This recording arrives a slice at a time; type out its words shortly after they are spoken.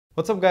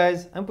What's up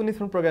guys, I'm Puneet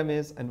from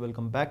Programiz and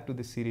welcome back to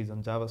this series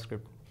on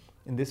JavaScript.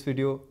 In this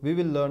video, we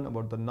will learn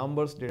about the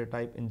numbers data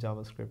type in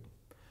JavaScript.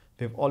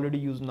 We have already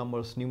used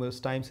numbers numerous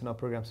times in our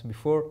programs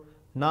before.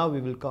 Now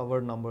we will cover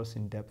numbers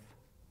in depth.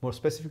 More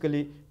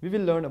specifically, we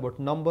will learn about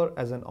number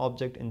as an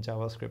object in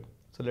JavaScript.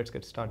 So let's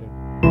get started.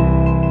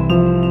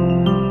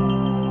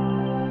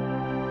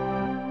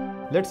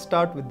 Let's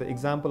start with the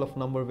example of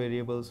number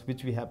variables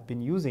which we have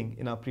been using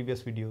in our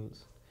previous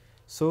videos.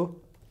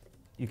 So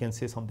you can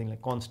say something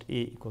like const a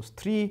equals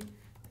 3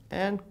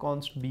 and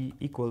const b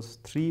equals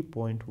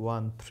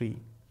 3.13.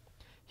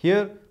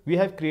 Here we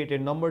have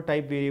created number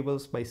type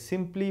variables by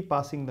simply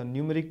passing the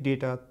numeric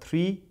data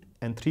 3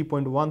 and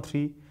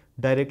 3.13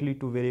 directly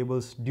to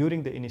variables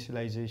during the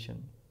initialization.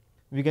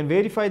 We can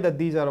verify that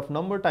these are of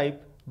number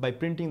type by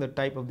printing the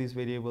type of these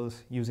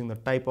variables using the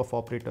type of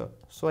operator.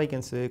 So I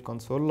can say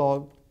console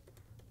log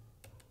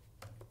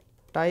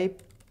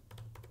type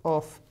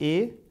of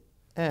a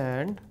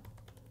and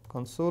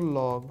console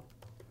log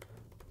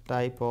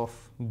type of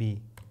b.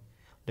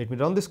 Let me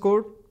run this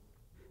code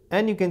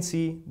and you can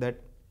see that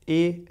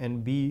a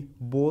and b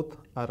both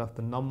are of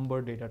the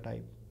number data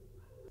type.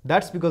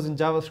 That's because in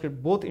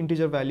JavaScript both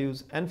integer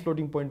values and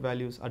floating point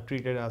values are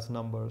treated as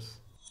numbers.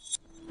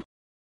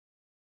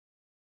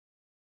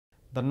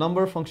 The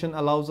number function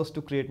allows us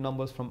to create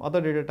numbers from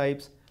other data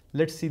types.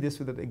 Let's see this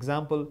with an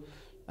example.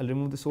 I'll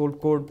remove this old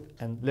code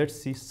and let's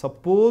see.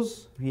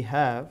 Suppose we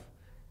have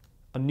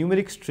a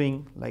numeric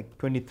string like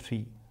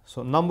 23.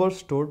 So number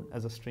stored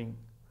as a string.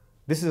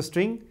 This is a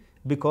string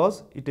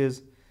because it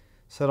is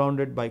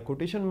surrounded by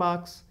quotation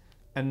marks,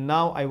 and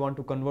now I want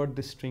to convert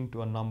this string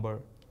to a number.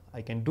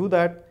 I can do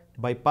that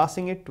by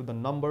passing it to the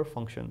number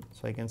function.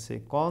 So I can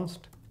say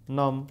const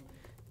num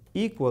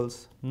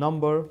equals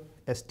number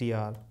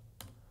str.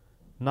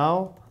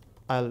 Now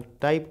I'll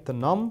type the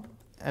num,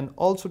 and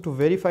also to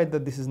verify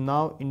that this is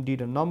now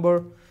indeed a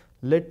number,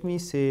 let me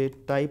say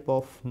type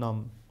of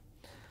num.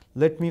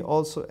 Let me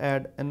also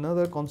add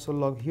another console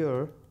log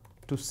here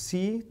to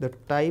see the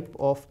type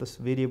of this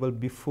variable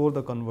before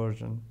the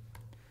conversion.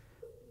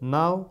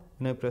 Now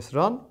when I press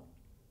run,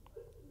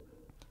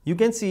 you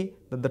can see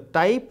that the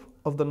type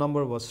of the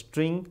number was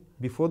string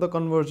before the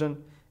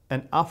conversion,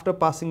 and after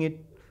passing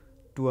it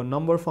to a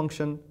number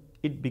function,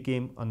 it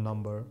became a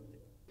number.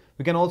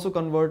 We can also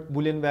convert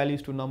boolean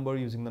values to number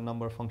using the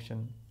number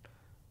function.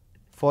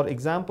 For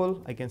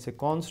example, I can say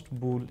const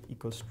bool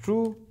equals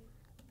true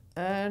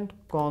and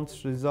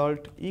const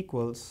result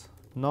equals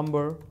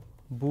number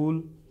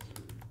bool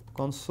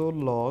console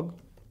log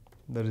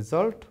the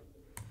result,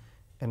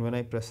 and when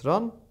I press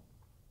run,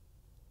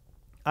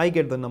 I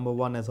get the number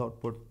 1 as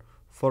output.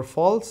 For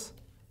false,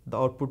 the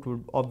output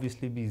would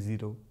obviously be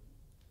 0.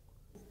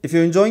 If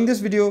you're enjoying this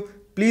video,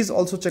 please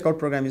also check out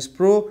Programiz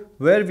Pro,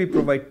 where we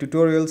provide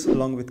tutorials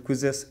along with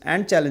quizzes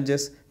and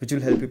challenges which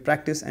will help you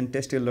practice and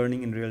test your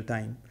learning in real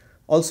time.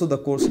 Also, the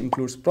course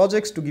includes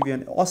projects to give you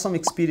an awesome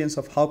experience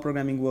of how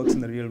programming works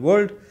in the real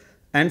world.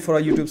 And for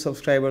our YouTube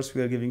subscribers,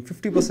 we are giving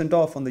 50%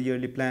 off on the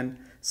yearly plan.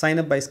 Sign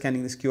up by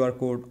scanning this QR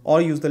code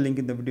or use the link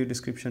in the video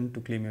description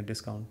to claim your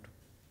discount.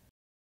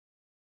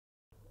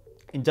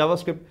 In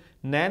JavaScript,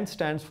 NaN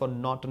stands for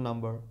not a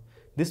number.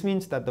 This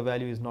means that the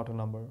value is not a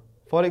number.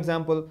 For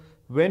example,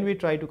 when we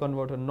try to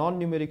convert a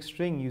non-numeric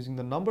string using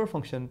the number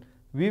function,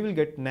 we will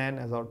get NaN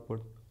as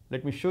output.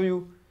 Let me show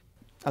you.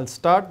 I'll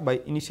start by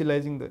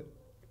initializing the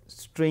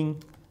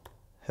string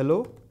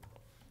hello.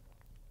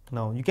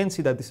 Now you can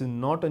see that this is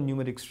not a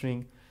numeric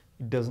string.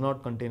 It does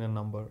not contain a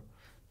number.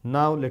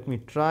 Now let me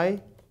try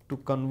to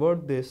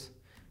convert this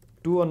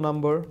to a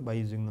number by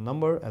using the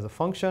number as a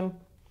function,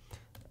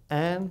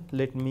 and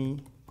let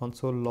me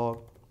console log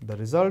the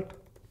result.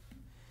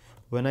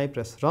 When I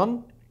press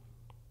run,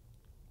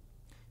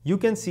 you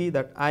can see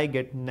that I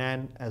get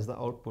NaN as the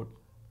output.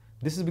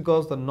 This is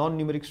because the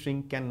non-numeric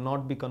string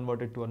cannot be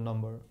converted to a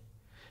number.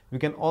 We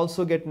can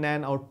also get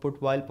NaN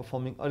output while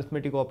performing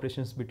arithmetic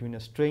operations between a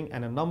string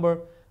and a number.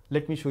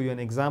 Let me show you an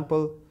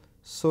example.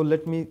 So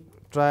let me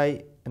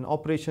try an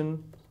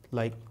operation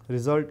like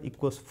result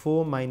equals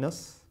 4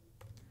 minus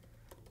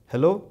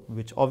hello,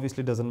 which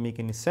obviously doesn't make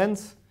any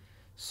sense.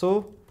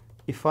 So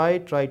if I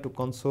try to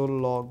console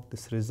log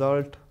this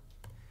result,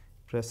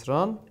 press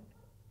run,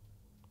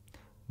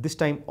 this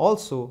time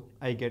also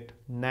I get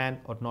NaN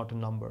or not a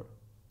number.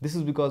 This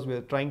is because we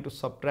are trying to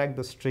subtract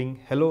the string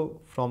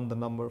hello from the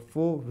number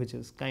 4, which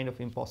is kind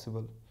of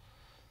impossible.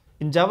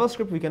 In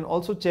JavaScript, we can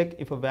also check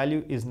if a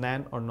value is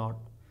NaN or not.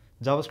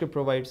 JavaScript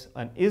provides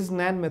an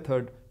isNaN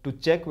method to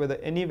check whether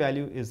any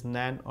value is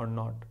NaN or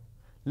not.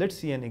 Let's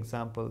see an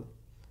example.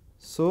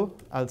 So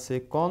I'll say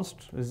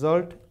const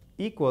result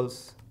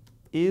equals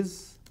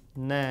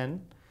isNaN,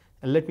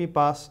 and let me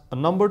pass a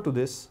number to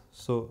this.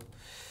 So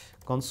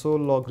console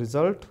log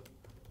result.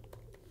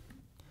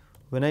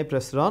 When I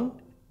press run,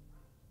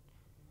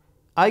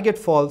 I get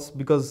false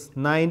because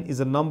 9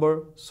 is a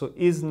number, so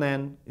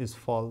isNaN is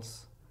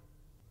false.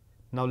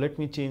 Now let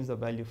me change the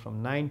value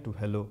from 9 to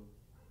hello.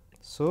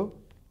 So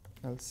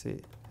I'll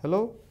say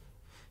hello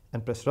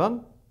and press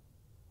run,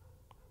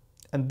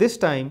 and this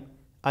time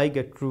I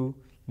get true.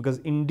 because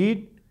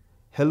indeed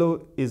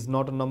hello is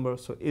not a number,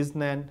 so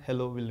isNaN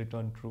hello will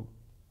return true.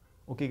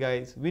 Okay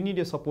guys, we need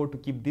your support to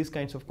keep these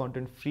kinds of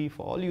content free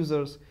for all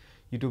users.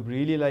 YouTube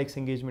really likes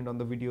engagement on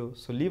the video,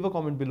 so leave a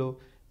comment below,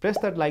 press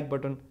that like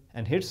button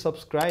and hit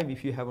subscribe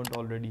if you haven't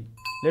already.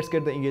 Let's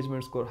get the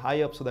engagement score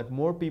high up so that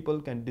more people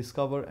can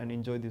discover and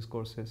enjoy these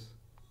courses.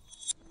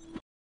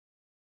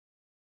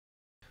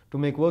 To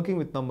make working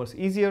with numbers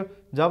easier,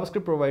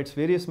 JavaScript provides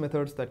various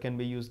methods that can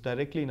be used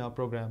directly in our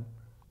program.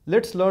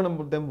 Let's learn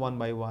about them one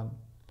by one.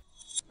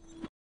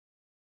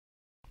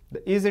 The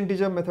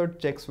isInteger method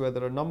checks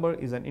whether a number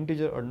is an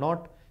integer or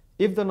not.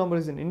 If the number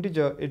is an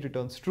integer, it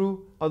returns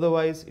true,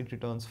 otherwise it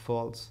returns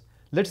false.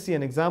 Let's see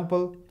an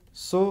example.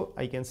 So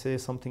I can say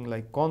something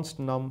like const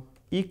num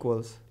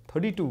equals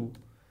 32,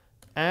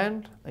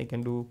 and I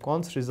can do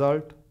const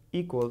result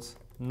equals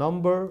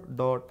number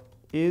dot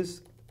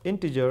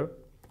isInteger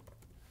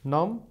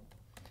num,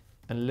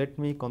 and let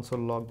me console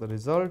log the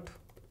result.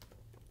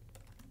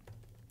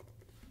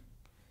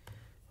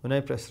 When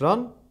I press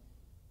run,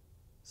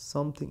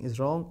 something is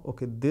wrong.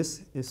 Okay,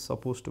 this is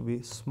supposed to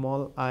be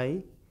small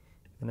I.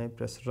 When I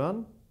press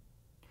run,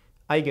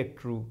 I get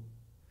true.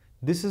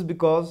 This is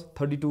because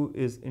 32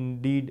 is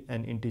indeed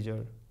an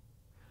integer.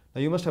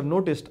 Now you must have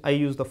noticed I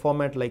used the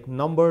format like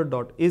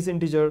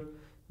number.isInteger,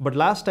 but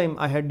last time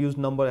I had used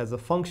number as a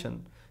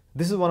function.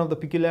 This is one of the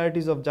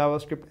peculiarities of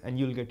JavaScript and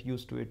you'll get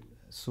used to it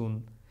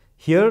soon.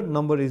 Here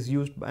number is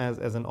used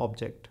as an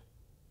object,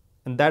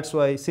 and that's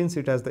why since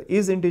it has the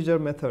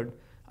isInteger method,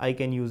 I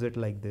can use it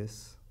like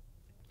this.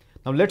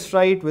 Now let's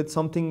try it with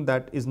something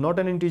that is not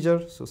an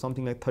integer, so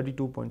something like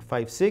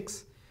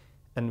 32.56,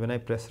 and when I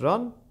press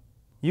run,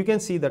 you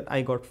can see that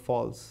I got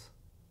false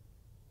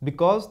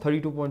because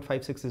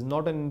 32.56 is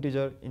not an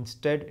integer,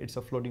 instead it's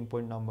a floating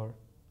point number.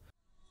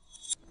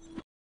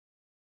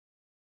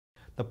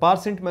 The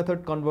parseInt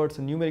method converts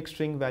a numeric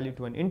string value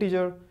to an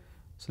integer.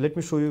 So let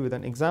me show you with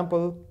an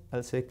example.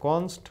 I'll say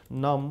const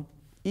num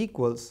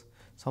equals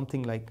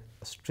something like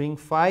a string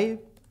 5,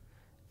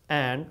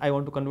 and I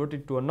want to convert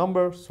it to a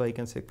number, so I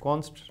can say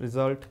const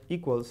result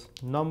equals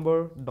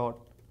number dot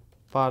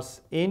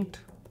parseInt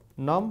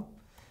num,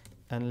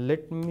 and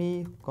let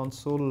me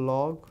console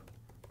log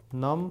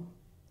num,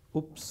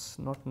 oops,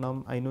 not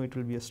num, I know it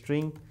will be a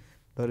string,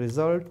 the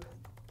result,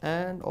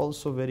 and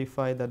also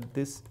verify that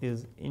this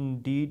is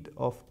indeed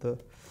of the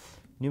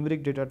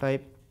numeric data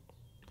type.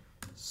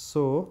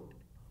 So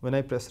when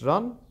I press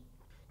run,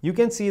 you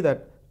can see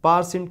that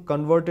parseInt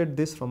converted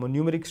this from a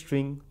numeric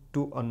string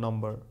to a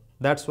number.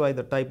 That's why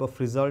the type of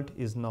result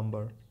is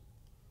number.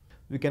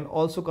 We can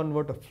also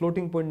convert a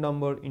floating point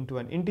number into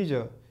an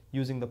integer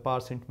using the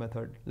parseInt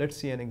method. Let's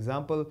see an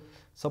example.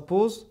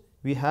 Suppose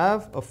we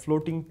have a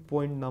floating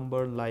point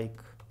number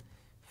like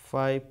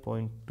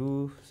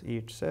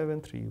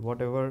 5.2873,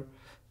 whatever,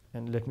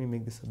 and let me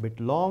make this a bit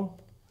long.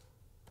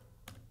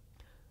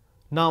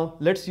 Now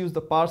let's use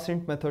the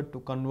parseInt method to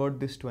convert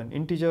this to an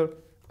integer.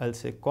 I'll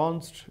say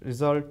const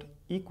result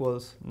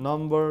equals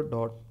number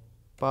dot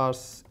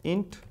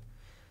parseInt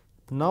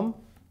num.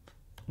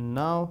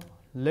 Now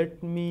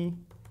let me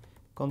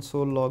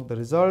console log the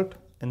result,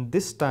 and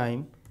this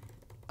time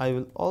I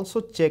will also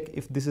check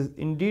if this is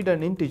indeed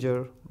an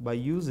integer by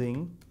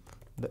using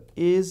the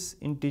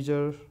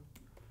isInteger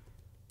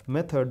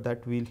method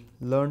that we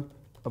learned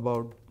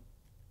about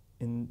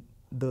in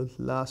the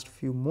last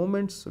few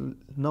moments. So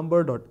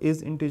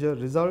number.isInteger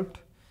result,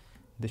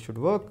 this should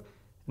work,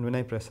 and when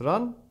I press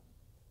run,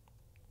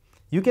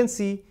 you can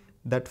see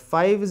that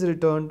 5 is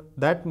returned.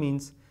 That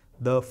means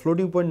the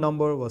floating point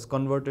number was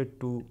converted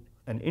to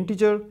an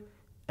integer,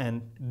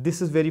 and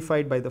this is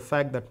verified by the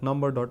fact that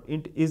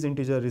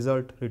number.isInteger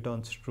result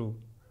returns true.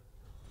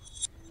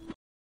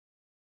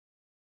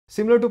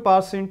 Similar to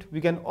parseInt,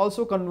 we can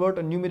also convert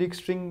a numeric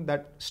string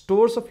that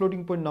stores a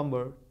floating point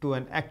number to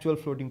an actual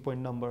floating point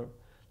number.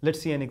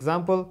 Let's see an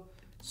example.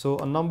 So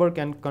a number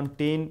can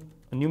contain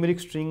a numeric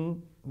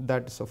string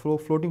that is a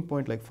floating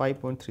point like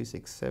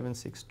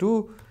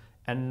 5.36762,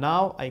 and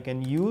now I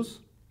can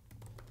use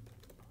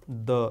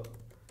the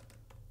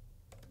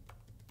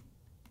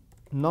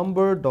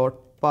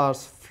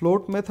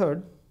number.parseFloat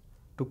method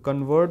to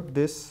convert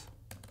this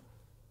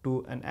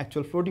to an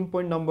actual floating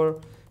point number.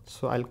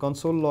 So I'll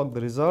console log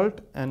the result,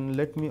 and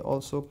let me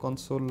also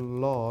console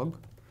log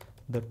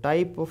the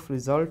type of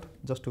result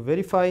just to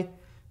verify.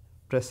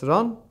 Press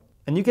run,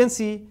 and you can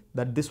see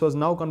that this was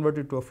now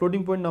converted to a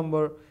floating point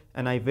number,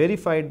 and I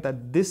verified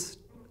that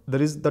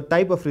the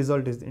type of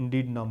result is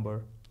indeed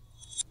number.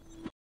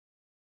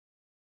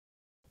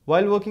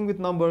 While working with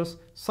numbers,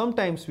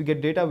 sometimes we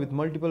get data with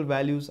multiple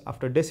values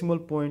after decimal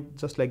point,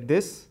 just like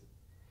this.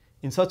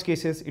 In such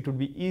cases, it would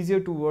be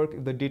easier to work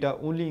if the data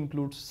only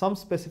includes some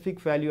specific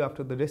value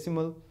after the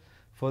decimal.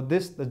 For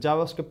this, the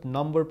JavaScript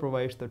Number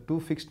provides the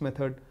toFixed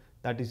method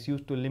that is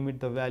used to limit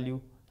the value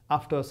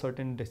after a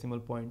certain decimal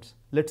points.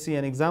 Let's see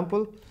an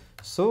example.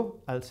 So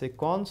I'll say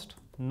const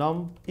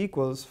num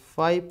equals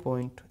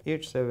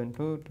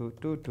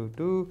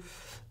 5.872222,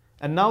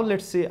 and now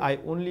let's say I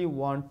only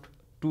want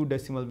 2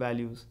 decimal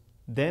values.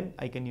 Then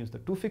I can use the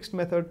toFixed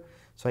method.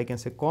 So I can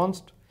say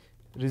const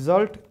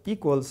result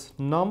equals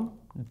num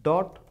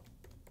dot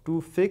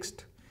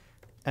toFixed,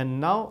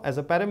 and now as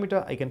a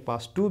parameter I can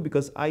pass 2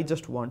 because I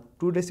just want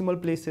 2 decimal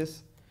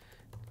places.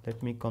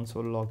 Let me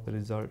console log the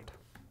result.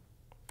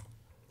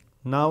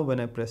 Now when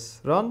I press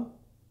run,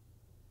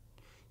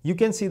 you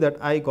can see that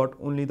I got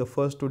only the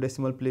first 2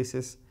 decimal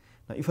places.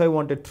 Now if I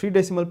wanted 3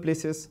 decimal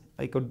places,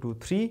 I could do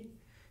 3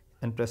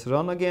 and press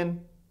run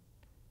again,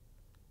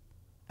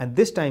 and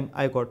this time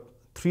I got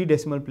 3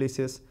 decimal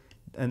places.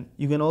 And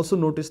you can also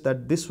notice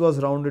that this was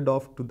rounded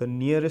off to the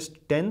nearest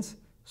tens.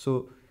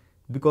 So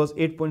because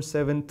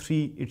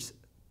 8.73, it's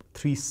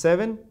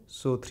 37,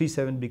 so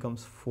 37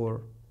 becomes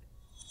 4.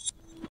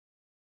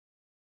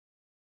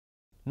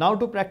 Now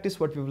to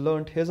practice what we've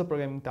learned, here's a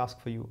programming task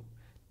for you.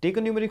 Take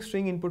a numeric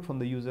string input from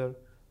the user,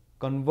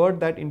 convert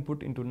that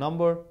input into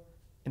number,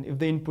 and if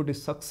the input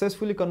is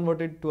successfully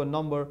converted to a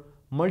number,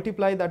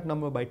 multiply that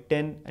number by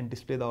 10 and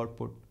display the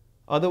output.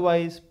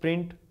 Otherwise,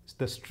 print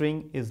the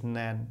string is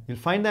NaN. You'll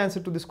find the answer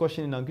to this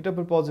question in our GitHub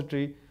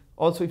repository.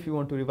 Also, if you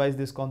want to revise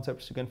these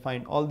concepts, you can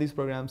find all these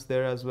programs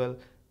there as well.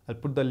 I'll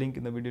put the link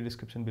in the video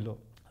description below.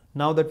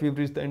 Now that we've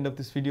reached the end of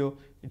this video,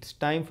 it's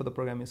time for the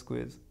Programiz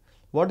quiz.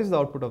 What is the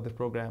output of the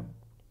program?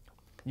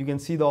 You can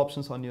see the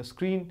options on your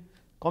screen.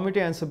 Comment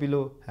your answer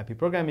below. Happy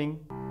programming!